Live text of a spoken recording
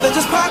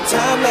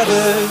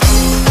lovers.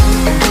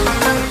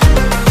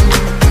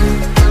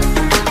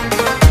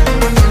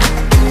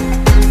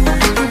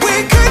 We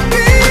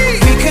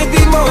could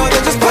be more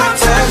than just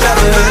part-time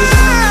lovers.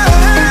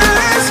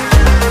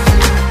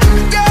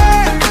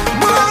 Yeah,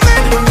 more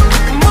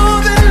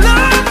than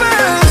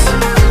lovers.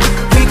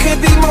 We could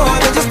be more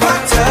than just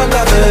part-time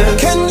lovers.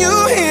 Can you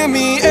hear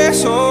me?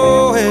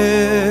 SOS.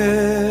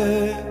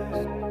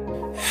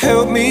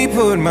 Help me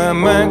put my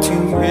mind to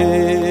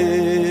rest.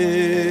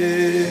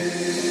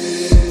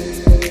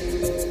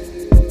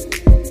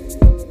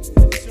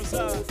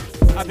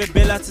 Avec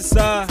Bella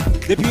Tissa,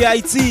 depuis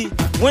Haïti,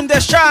 when they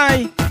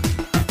shine.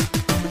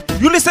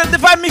 You listen to the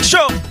Vibe Mix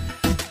Show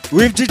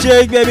with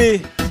DJ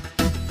baby.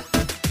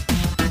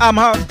 I'm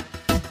hot.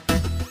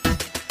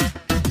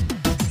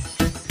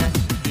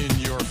 In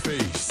your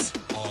face,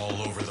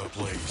 all over the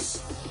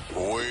place.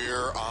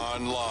 We're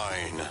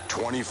online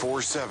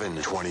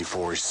 24/7.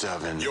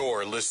 24/7.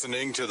 You're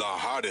listening to the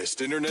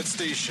hottest internet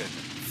station.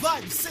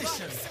 Vibe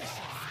Session.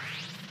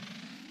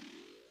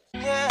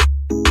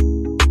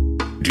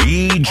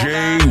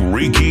 DJ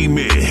Reecky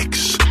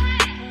Mix.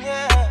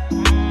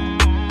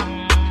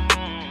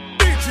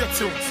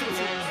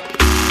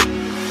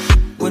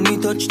 When we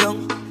touch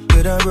down,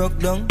 get her broke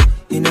down.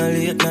 In a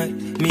late night,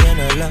 me and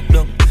her locked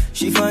down.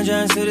 She found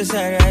Johns to the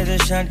side, rise a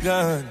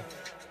shotgun.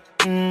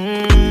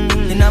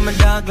 In my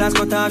dark glass,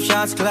 cut off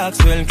shots, clocks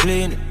well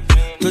clean.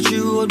 Touch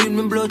you road with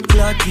me blood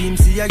clot team.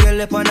 See a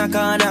girl up on a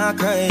corner, I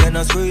cry and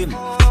I scream.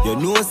 You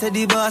know, say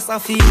the boss, I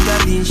feel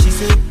that in. She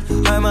say,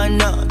 I'm a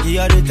nah,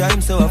 give her the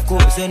time, so of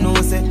course you know,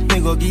 say, me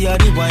go give her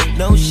the wine.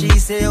 Now she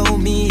say, oh,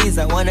 me is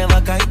a one of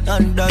a kind.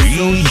 And that's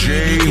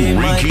DJ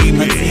Reecky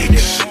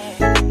Mix.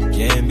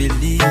 Can't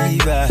believe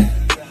I,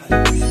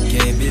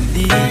 can't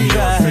believe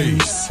I.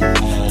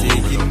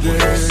 Taking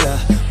girl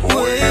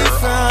away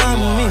from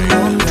me.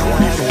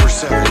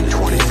 24/7.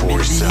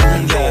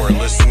 24/7. You're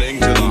listening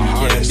to the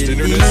hottest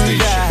internet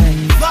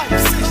station.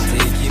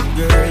 Taking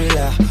girl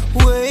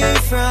away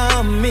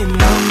from me,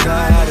 my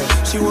God.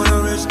 She want a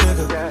rich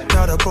nigga,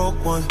 not a broke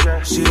one.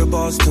 She a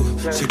boss too,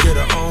 she get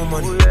her own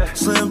money.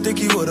 Slim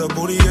thicky with a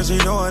booty, yeah, she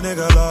know a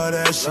nigga love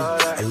that shit.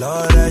 I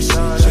love that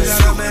shit. She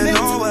got a man,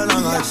 oh well,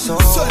 I'm like, so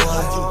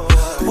what?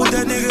 What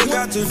that nigga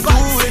got to do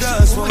with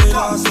us when we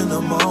lost in the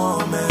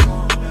moment?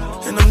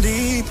 And I'm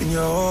deep in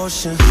your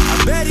ocean.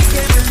 I bet he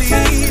can't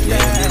believe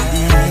that. Can't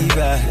believe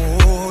I,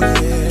 oh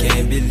yeah.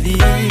 Can't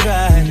believe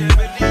I,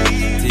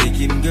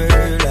 taking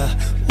girl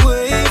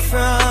away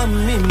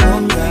from me, my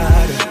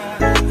God.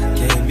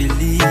 Can't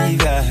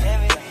believe I,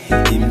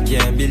 him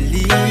can't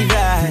believe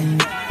I,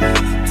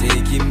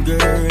 take him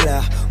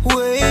girl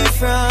away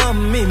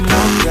from me,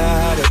 my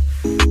God.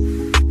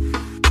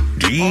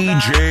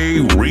 DJ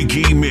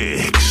Reecky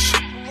Mix.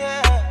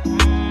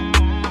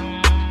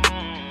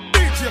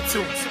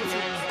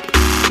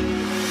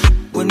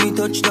 When we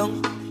touch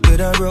down, get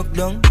her broke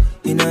down.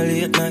 In a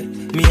late night,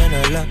 me and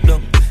her locked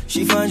down.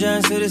 She found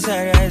Johns to the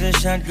side, rise a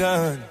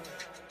shotgun.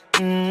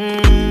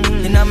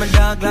 In my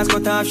dark glass,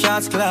 cut off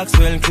shots, clocks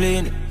well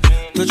clean.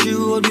 Touch you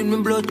road with me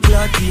blood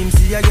clot team.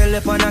 See a girl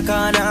up on a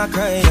corner, I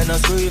cry and I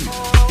scream.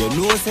 You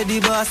know, say the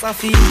boss, I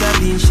feel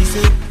that in. She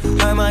say,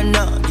 I'm a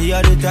nah, give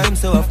her the time,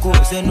 so of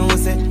course you know,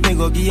 say, me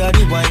go give her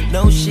the wine.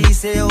 Now she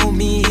say, oh,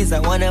 me is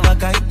a one of a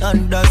kind.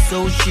 And that's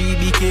how she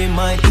became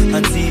mine.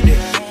 And see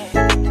that,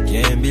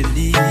 can't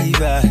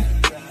believe I,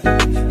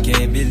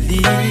 can't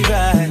believe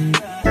I,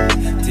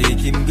 take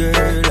him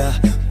girl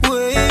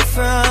away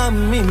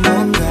from me,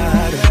 my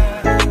God.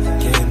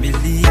 Can't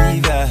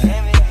believe I,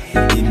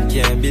 him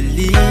can't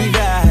believe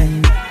I,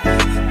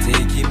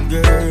 take him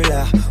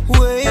girl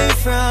away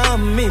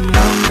from me,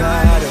 my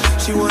God.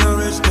 She want a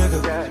rich nigga,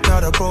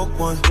 not a broke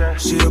one.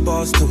 She a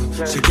boss too,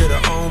 she get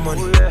her own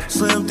money.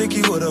 Slim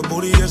thicky with a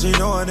booty, yeah, she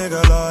know a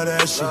nigga love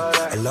that shit.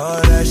 I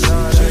love that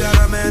shit. She got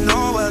a man,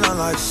 oh well, I'm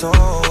like, so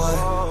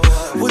what?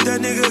 What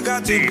that nigga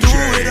got to do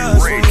with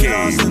us when we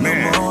lost in the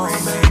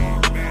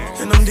moment?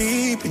 And I'm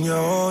deep in your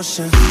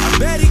ocean. I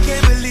bet he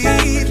can't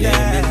believe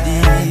that. Can't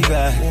believe I,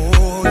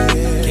 oh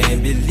yeah.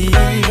 Can't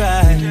believe I,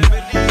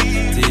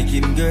 take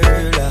him girl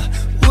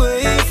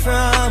away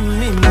from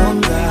me, my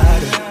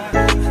God.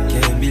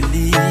 Can't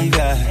believe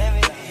I,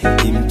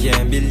 him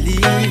can't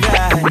believe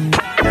I,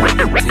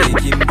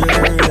 take him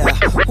girl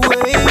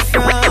away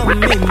from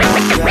me, my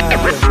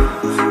God.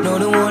 Now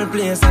the whole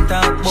place I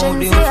talk about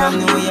them from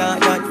New York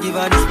that give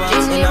her the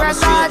spots. And I'm a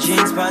straight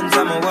jeans pants,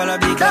 I'm a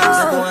wallaby class.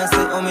 I go and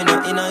say, oh, me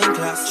not in a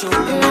class. Show them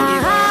and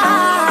give her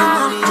all the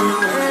money.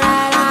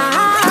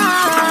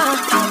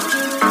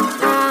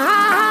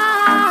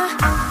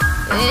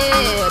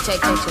 Check.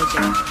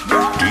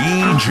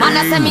 DJ Man, I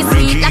say me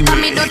sweet, like a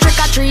me do trick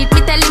or treat. Me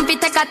tell him fi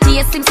take a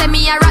taste, him say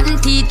me a rotten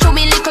teeth. Chew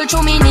me little,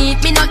 chew me neat.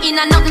 Me no in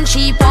a nothing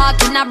cheap.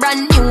 Walk in a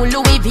brand new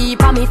Louis V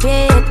pa me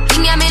feet.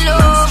 Thing ya me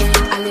love,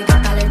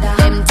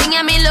 them thing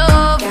ya me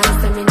love.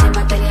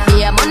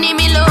 Yeah, money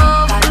me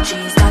love,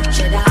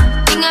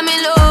 thing ya me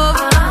love.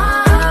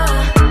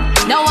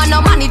 No one no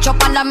money chop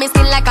and under me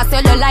skin like a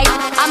cellulite.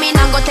 I mean,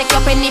 I'm gonna take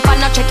your penny for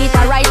not check it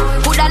alright.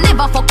 Coulda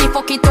never fuck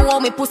it to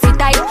hold me pussy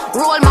tight.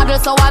 Role model,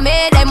 so I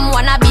made them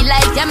wanna be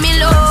like, yeah, me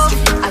love.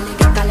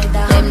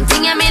 Them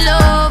thing yeah, me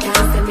love.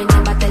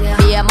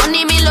 Yeah,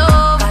 money me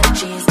love.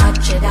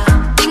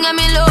 Thing yeah,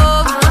 me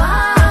love.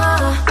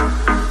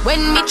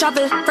 When me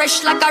travel,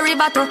 fresh like a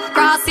ribato.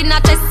 Crossing a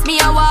chest, me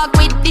a walk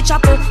with the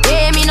chapel.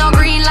 Yeah, me no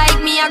green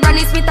like me a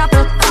granny sweet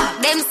apple.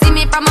 Them see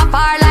me from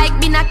afar like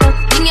binacle.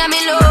 Thing ya me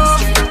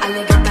love.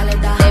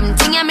 Them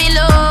thing ya me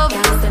love.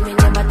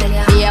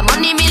 Yeah,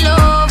 money me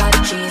love.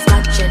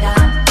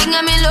 Thing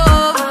ya me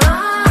love.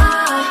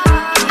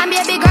 And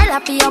baby girl,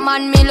 happy your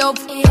man me love.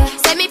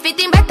 Say me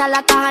fitting better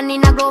like a hand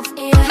in a glove.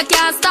 Me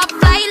can't stop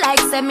fly like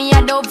say me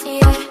a dove.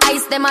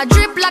 Ice them a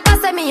drip like a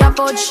say me a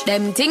fudge.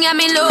 Them thing ya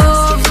me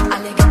love.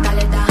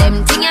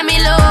 Them thing ya me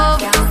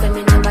love.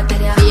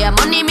 Yeah,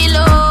 money me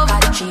love.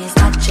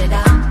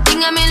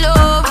 Thing ya me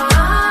love.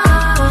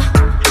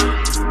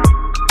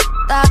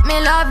 That me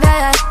love,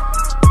 yeah.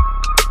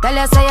 Tell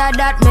you say ya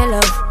that me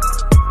love.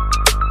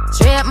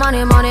 Straight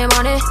money, money,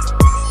 money.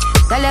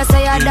 Tell you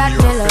say ya that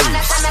me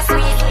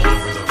love.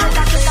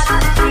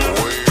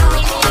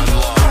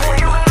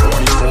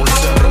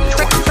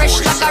 Fresh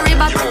like a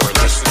river. You're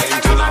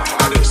listening to the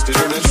hottest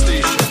internet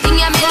station. Thing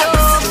ya me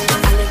love.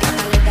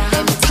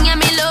 Them thing ya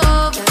me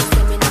love.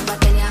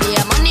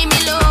 Yeah, money me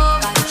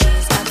love.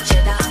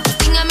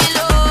 Thing ya me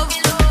love.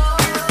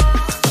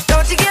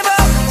 Don't you give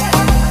up.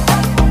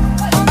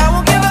 I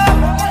won't give up.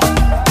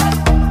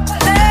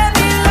 Let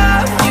me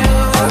love you.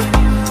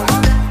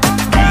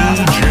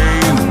 DJ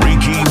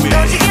Reeky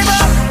Don't you give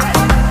Mix. up.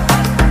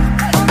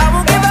 I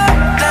won't give up.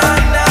 Nah,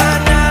 nah,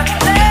 nah.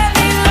 Let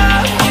me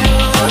love you.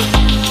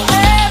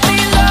 Let me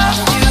love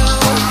you.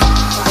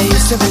 I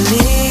used to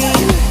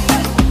believe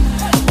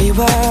we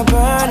were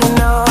burning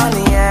on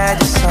the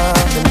edge of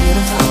something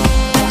beautiful.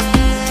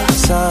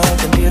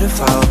 Something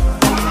beautiful.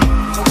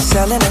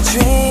 Selling a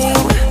dream.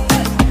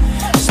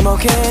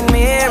 Smoking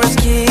mirrors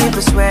keep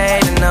us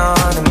waiting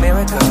on a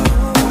miracle.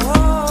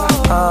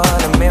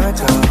 On a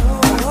miracle.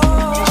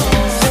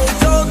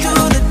 Go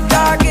through the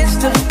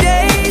darkest of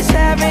days,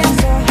 having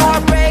some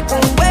heartbreak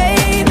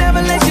away.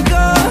 Never let you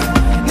go,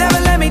 never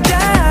let me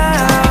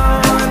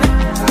down.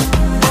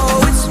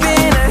 Oh, it's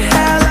been a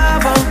hell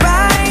of a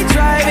ride,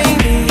 driving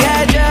the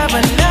edge of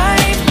a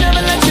knife.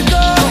 Never let you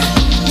go,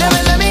 never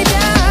let me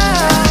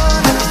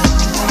down.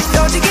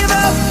 Don't you give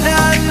up,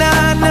 nah,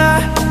 nah, nah.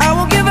 I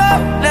won't give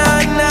up,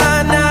 nah,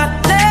 nah, nah.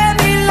 Let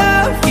me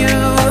love you,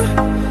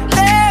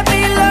 let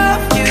me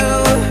love you.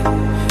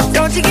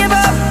 Don't you give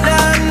up,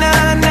 nah,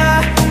 nah, nah.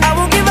 I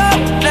won't give up,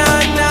 nah,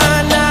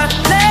 nah, nah.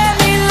 Let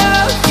me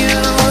love you,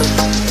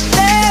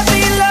 let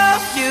me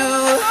love you.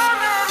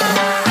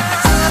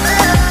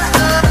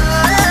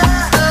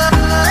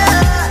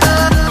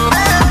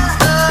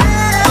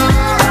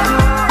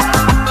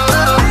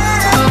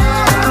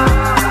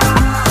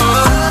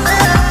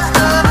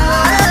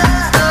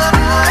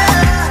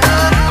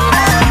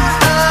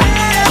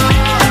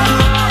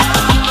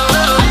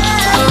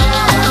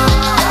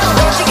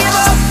 Don't you give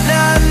up,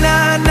 nah,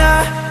 nah,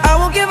 nah. I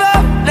won't give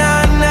up,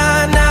 nah,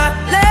 nah, nah.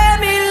 Let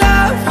me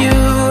love you,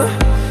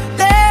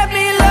 let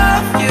me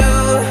love you.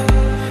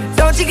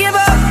 Don't you give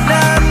up,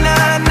 nah,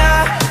 nah,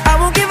 nah. I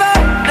won't give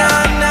up,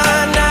 nah,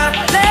 nah, nah.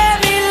 Let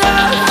me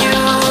love you,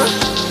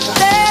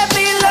 let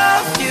me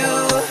love you.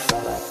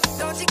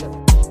 Don't you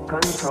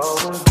control,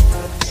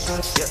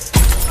 yeah,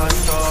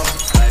 control,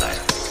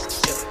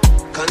 yeah,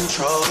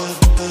 control,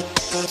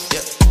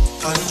 yeah,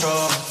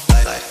 control,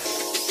 right.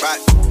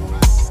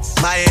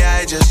 My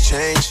AI just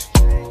changed.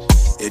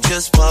 It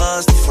just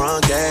buzzed the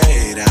front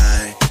gate.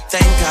 I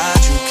thank God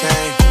you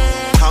came.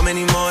 How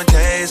many more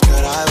days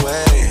could I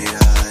wait?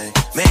 I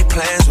made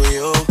plans with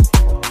you,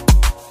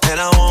 and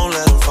I won't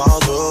let them fall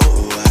through.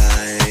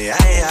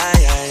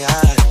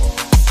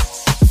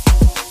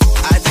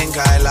 I think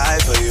I lie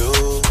for you.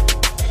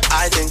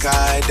 I think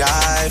I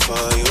die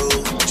for you.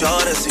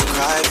 Jodeci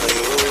cry for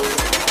you.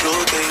 Do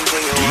things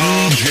when you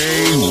want. DJ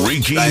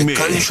Reeky Like Mix.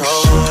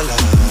 controller,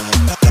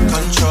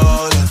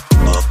 controller,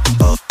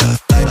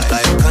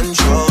 like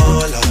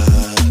controller,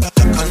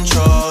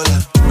 controller,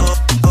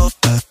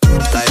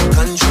 like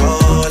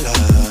controller,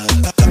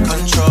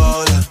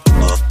 controller,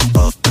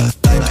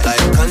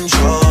 like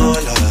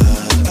controller,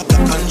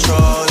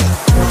 controller,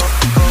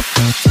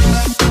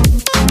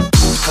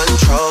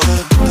 controller,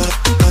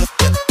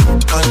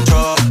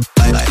 control,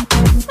 like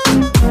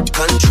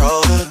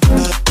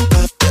controller,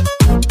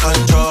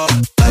 control,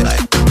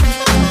 like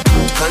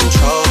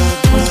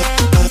controller,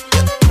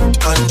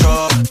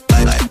 control,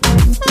 like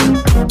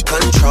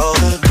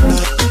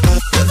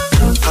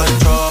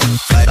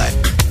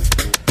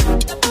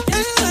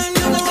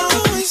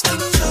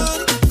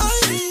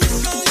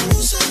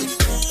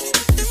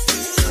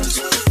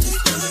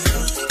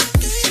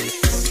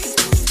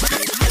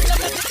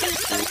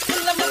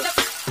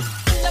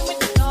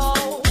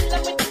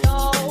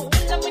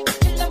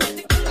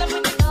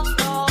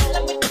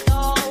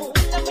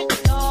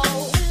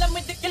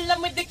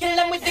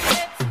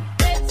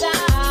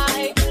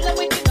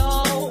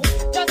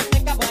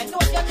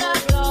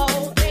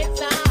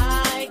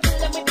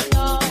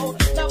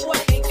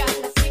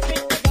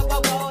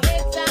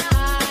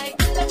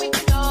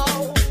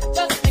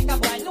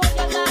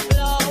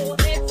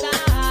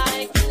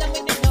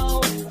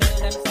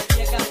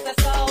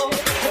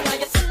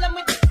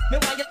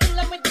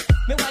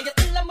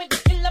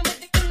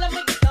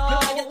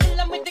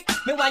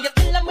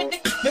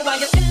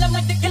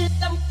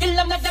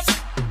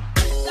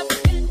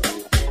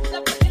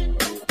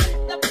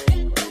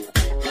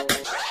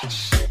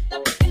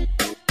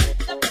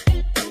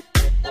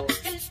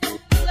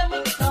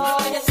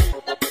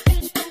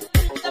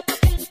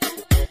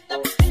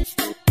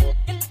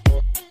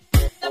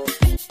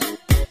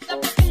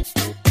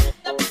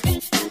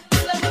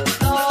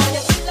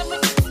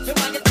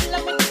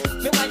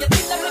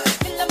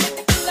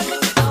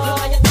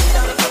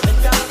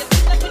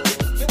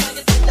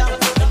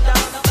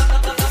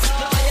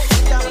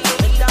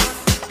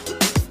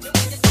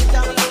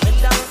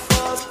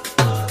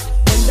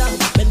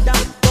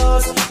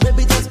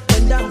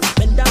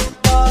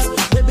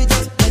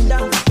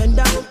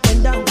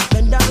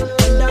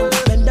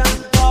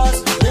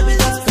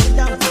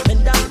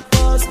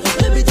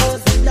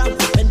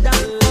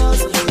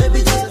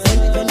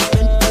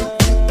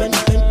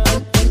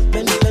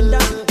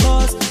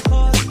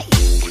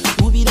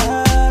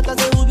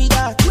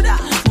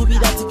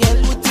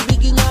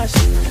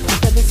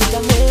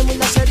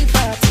cherry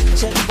fat,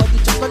 cherry body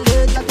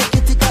chocolate like a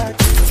kitty cat.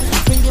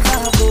 Bring it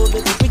back, oh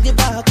baby, bring it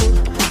back, oh.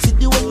 See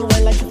the way you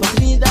are like you for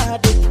me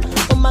that day.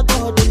 Oh my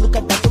God, oh, look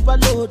at that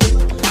overload,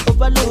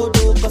 overload,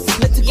 oh, cause it's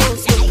let it go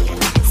slow.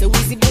 So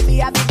easy,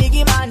 baby, I be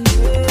biggie man.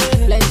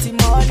 Plenty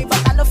money,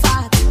 but I no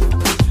fat.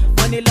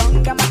 Money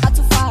long, I'm not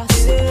too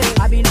fast.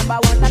 I be number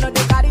one, I know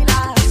they carry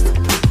last.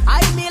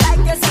 I be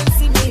like a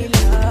sensi meal.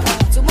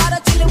 Tomorrow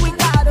chillin' with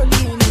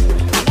Caroline.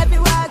 And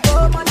everywhere I go,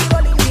 money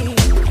rolling in.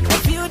 A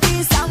few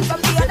these sound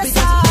from the other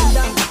side.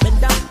 Bend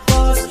down,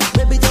 pause.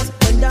 Maybe just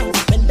bend down,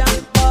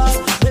 pause.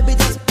 Maybe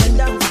just bend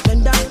down,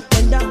 pause. Maybe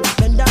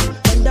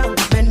just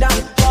bend down,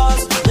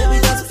 pause.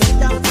 Maybe just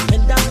bend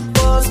down,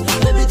 pause.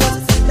 Maybe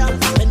just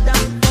bend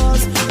down,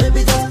 pause.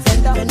 Baby, give me one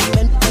to fuck it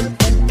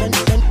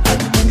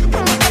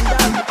up.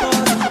 Baby, give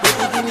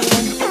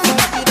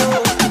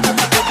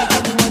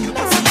me one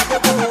to see the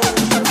go.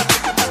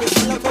 Baby,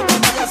 love for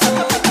me, yes,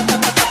 oh.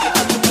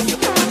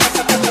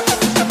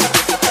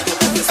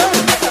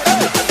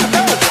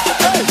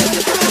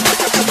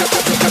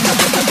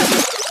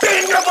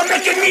 Bend over,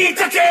 make your knee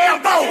touch your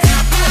elbow.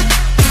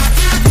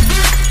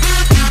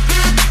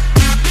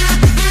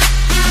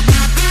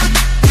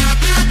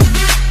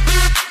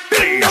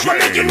 Bend over,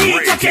 make your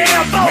knee touch your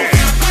elbow.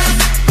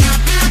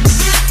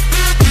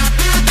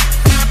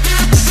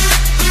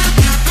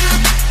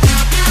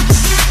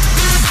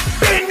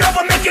 Bend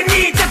over, make your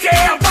knee touch your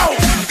elbow.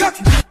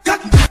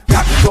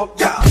 Back it up,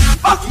 down.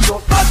 Back it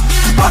up,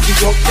 back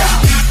it up, down.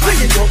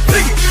 Bring it up,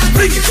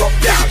 bring it up,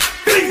 down.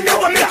 Bend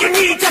over, make your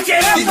knee touch your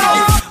elbow.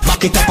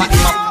 Back it up and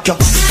knock you.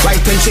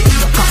 Right and shake,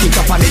 cock it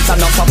up and it's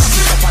enough.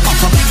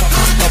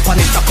 Up and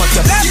it's a cut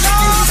you.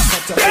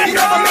 Bend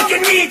over, make your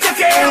knee touch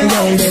your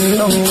elbow. Bend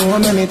down low,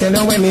 let me tell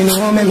you when me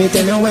know, let me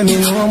tell you when me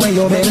know when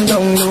you bend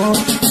down low.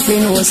 Me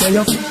know say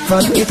you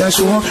fat it a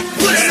show.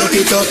 Suck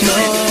it up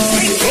now,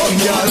 come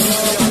girl.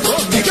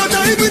 Take your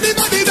time with the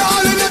body,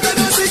 darling. Let me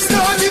know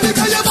 6:30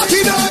 because you're back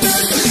in on it.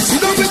 Sit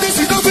down with this,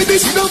 sit down with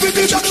this, sit down with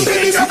this.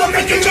 Bend over,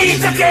 make your knee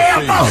touch your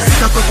elbow.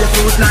 Stuck up your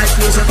foot like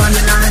close up on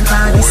the line,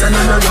 party, this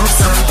another love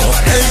song.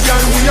 Hey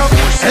girl, we up.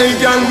 Hey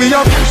girl, we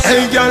up.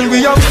 Hey girl, we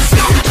up.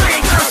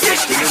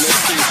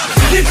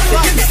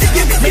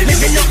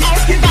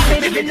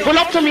 Pull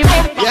up to me,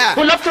 bump. Yeah.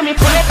 Pull up to me,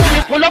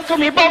 pull up to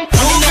me, bump.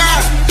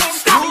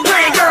 Stop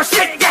playing, girl,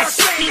 shake that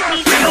shit.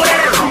 Wiggle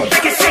that out,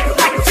 make it shake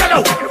like a cello.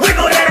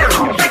 Wiggle that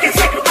out, make it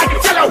shake like a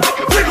cello.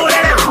 Wiggle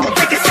that out,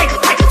 make it shake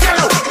like a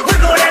cello.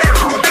 Wiggle that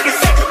out, make it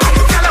shake like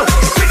a cello.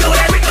 Wiggle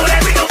that, wiggle that,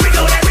 wiggle,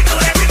 wiggle that, wiggle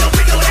that, wiggle,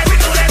 wiggle that,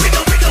 wiggle that,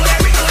 wiggle, wiggle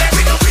that, wiggle that,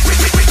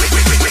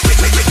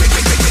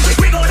 wiggle,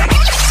 wiggle that.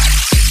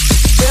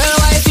 Girl,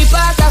 why if you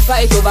pack a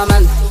fight over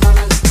man?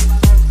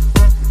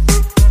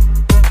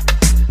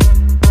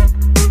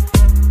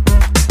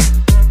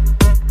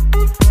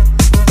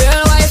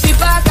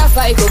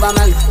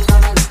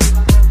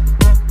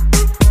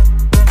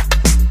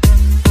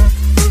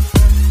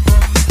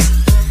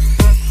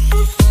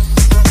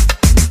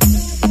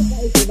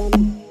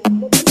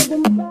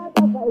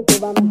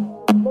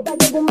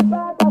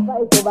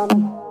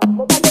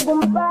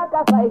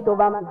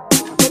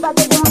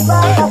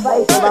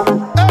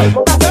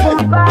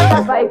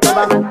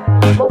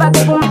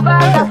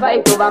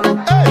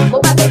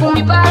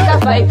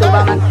 Fight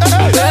over man.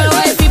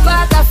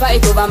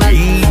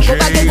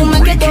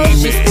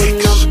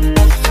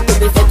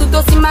 Fais tout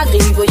aussi magri,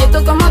 voyez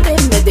tout commenter,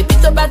 mais des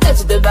pito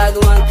batettes de bad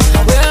one.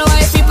 Real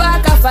wife, il pas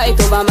qu'à fight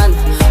over man.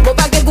 Bon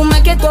pas que vous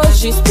manquez tout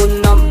juste pour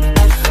nom.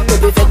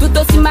 Bébé fait tout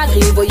aussi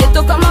magri, voyez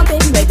tout commenter,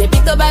 mais des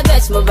pito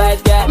batettes, my bad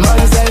guy.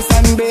 Monsters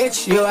and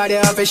bitch, you are the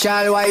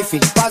official wifey.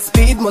 Fast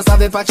speed, must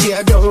have a patchy,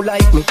 don't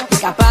like me.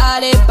 Qu'à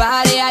parler,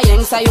 à rien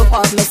que ça yo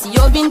proche. Mais si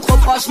yo vin trop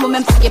proche, moi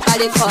même pas qu'est pas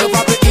les trolls. You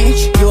papa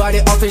each, you are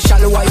the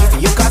official wifey.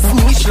 You can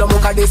snitch, l'homme au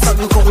cas des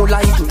sons qu'on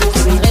like me.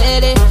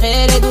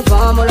 Rélé,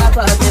 devant moi la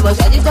pote. Mais moi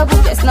j'ai dit ça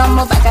pour qu'est-ce non,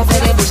 moi pas qu'à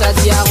faire les bouches à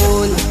dire à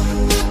roule.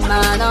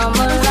 Man on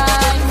my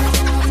life,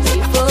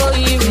 il faut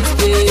y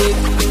respect.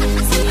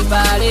 Si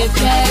pas les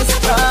pièces,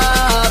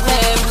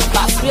 problème.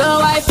 Parce que your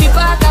wife, il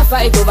pas qu'à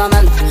fight over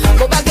man.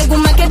 Faut pas que vous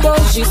manquez d'eau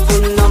juste pour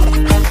nom.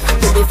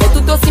 Bébé fait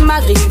tout aussi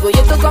magri,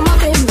 voyez tout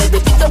commenter, mais des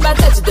pito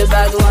batettes de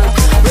bad one.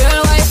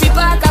 Real wife, il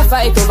pas qu'à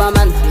fight over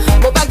man.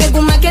 Faut pas que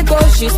vous manquez d'eau juste